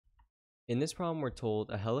In this problem, we're told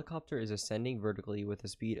a helicopter is ascending vertically with a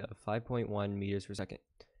speed of 5.1 meters per second.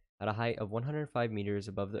 At a height of 105 meters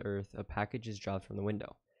above the earth, a package is dropped from the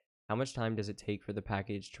window. How much time does it take for the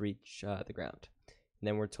package to reach the ground? And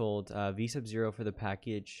then we're told v sub 0 for the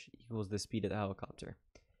package equals the speed of the helicopter.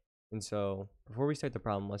 And so before we start the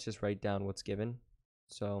problem, let's just write down what's given.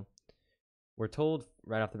 So we're told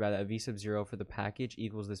right off the bat that v sub 0 for the package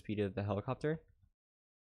equals the speed of the helicopter.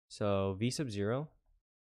 So v sub 0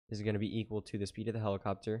 is going to be equal to the speed of the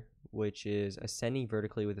helicopter, which is ascending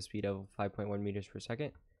vertically with a speed of 5.1 meters per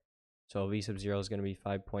second. So v sub 0 is going to be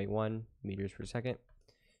 5.1 meters per second.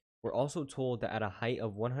 We're also told that at a height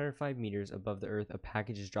of 105 meters above the earth, a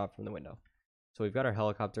package is dropped from the window. So we've got our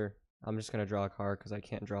helicopter. I'm just going to draw a car because I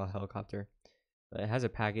can't draw a helicopter. But it has a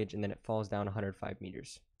package and then it falls down 105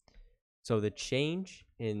 meters. So the change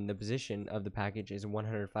in the position of the package is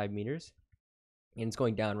 105 meters. And it's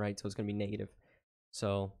going down, right? So it's going to be negative.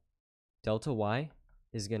 So delta y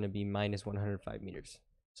is going to be minus 105 meters.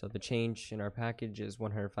 So the change in our package is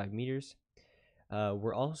 105 meters.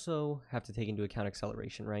 We're also have to take into account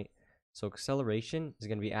acceleration, right? So acceleration is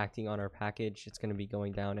going to be acting on our package. It's going to be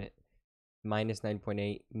going down at minus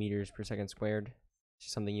 9.8 meters per second squared, which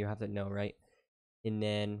is something you have to know, right? And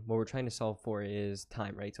then what we're trying to solve for is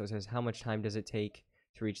time, right? So it says how much time does it take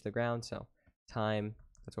to reach the ground? So time,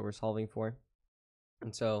 that's what we're solving for.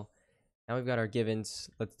 And so now we've got our givens.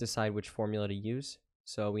 Let's decide which formula to use.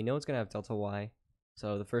 So we know it's going to have delta y.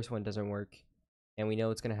 So the first one doesn't work. And we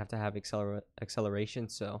know it's going to have acceleration.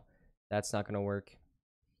 So that's not going to work.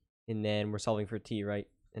 And then we're solving for t, right?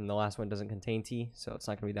 And the last one doesn't contain t. So it's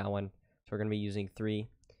not going to be that one. So we're going to be using 3.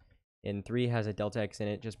 And 3 has a delta x in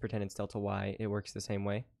it. Just pretend it's delta y. It works the same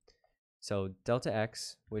way. So delta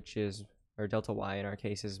x, which is, or delta y in our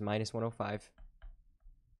case, is minus 105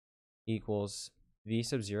 equals v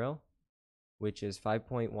sub 0, which is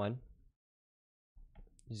 5.10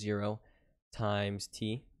 times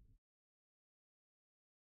t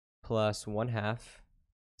plus 1/2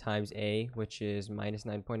 times a, which is minus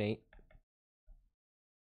 9.8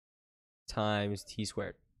 times t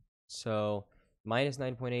squared. So minus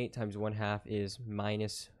 9.8 times 1/2 is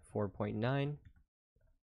minus 4.9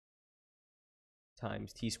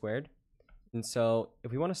 times t squared. And so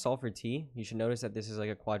if we want to solve for t, you should notice that this is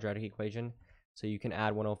like a quadratic equation. So you can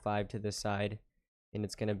add 105 to this side, and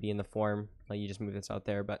it's going to be in the form, like you just move this out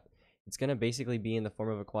there, but it's going to basically be in the form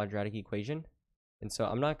of a quadratic equation. And so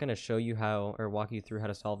I'm not going to show you how or walk you through how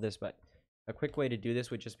to solve this, but a quick way to do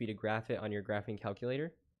this would just be to graph it on your graphing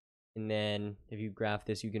calculator. And then if you graph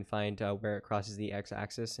this, you can find where it crosses the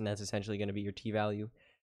x-axis, and that's essentially going to be your t-value.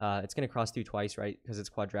 It's going to cross through twice, right, because it's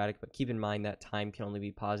quadratic, but keep in mind that time can only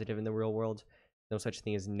be positive in the real world. No such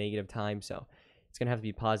thing as negative time, so it's going to have to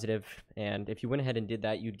be positive. And if you went ahead and did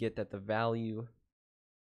that, you'd get that the value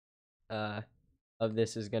of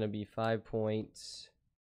this is going to be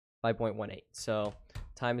 5.18. So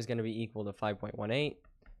time is going to be equal to 5.18,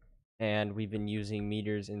 and we've been using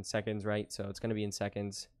meters in seconds, right? So it's going to be in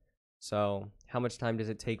seconds. So how much time does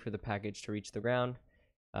it take for the package to reach the ground?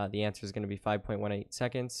 The answer is going to be 5.18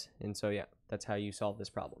 seconds. And so yeah, that's how you solve this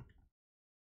problem.